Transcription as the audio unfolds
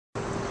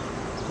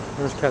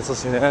There's Castle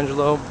St.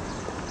 Angelo.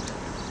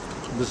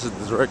 This is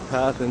the direct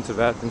path into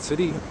Vatican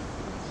City.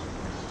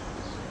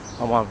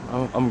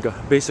 I'm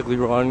basically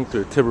running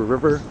through the Tiber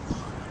River.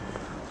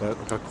 But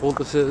look how cold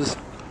this is.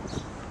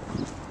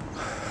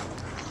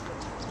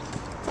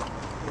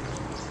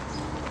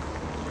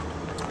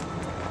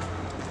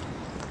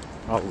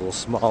 All the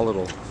small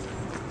little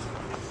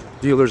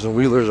dealers and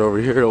wheelers over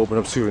here to open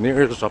up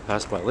souvenirs, which I'll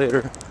pass by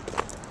later.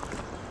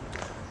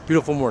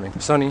 Beautiful morning,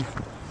 sunny.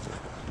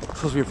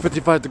 Supposed to be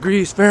 55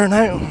 degrees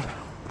Fahrenheit.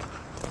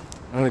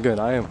 And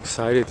again, I am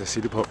excited to see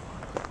the Pope.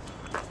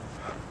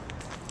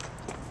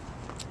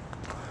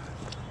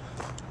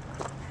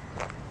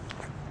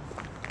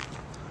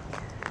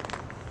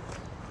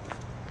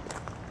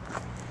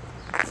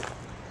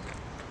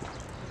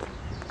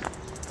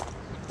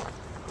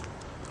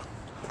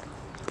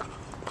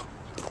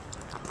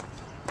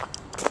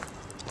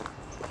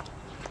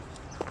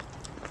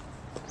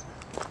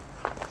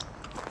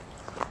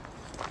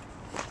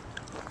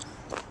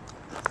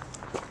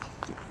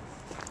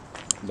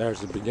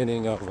 There's the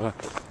beginning of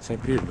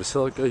St. Peter's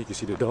Basilica. You can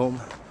see the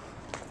dome.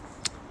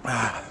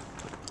 I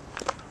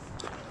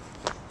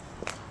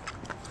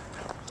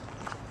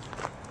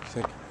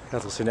think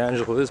Castle St.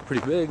 Angelo is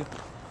pretty big.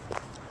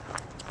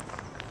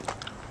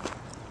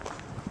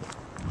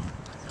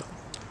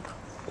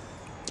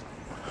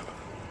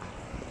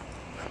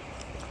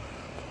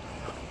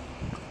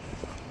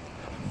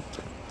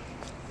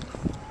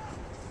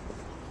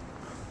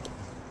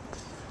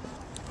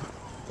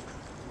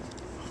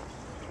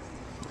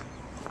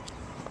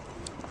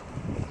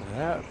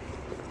 That.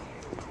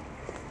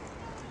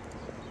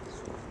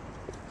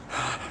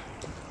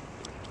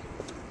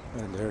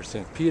 And there's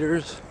St.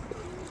 Peter's.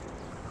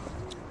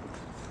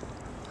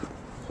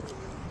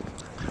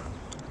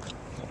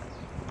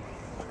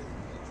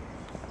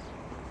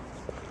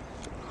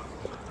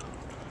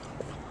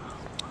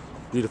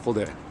 Beautiful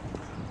day.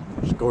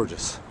 It's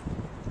gorgeous.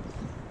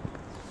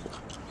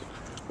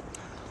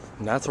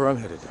 And that's where I'm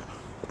headed.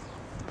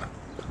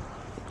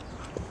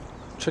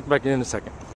 Check back in a second.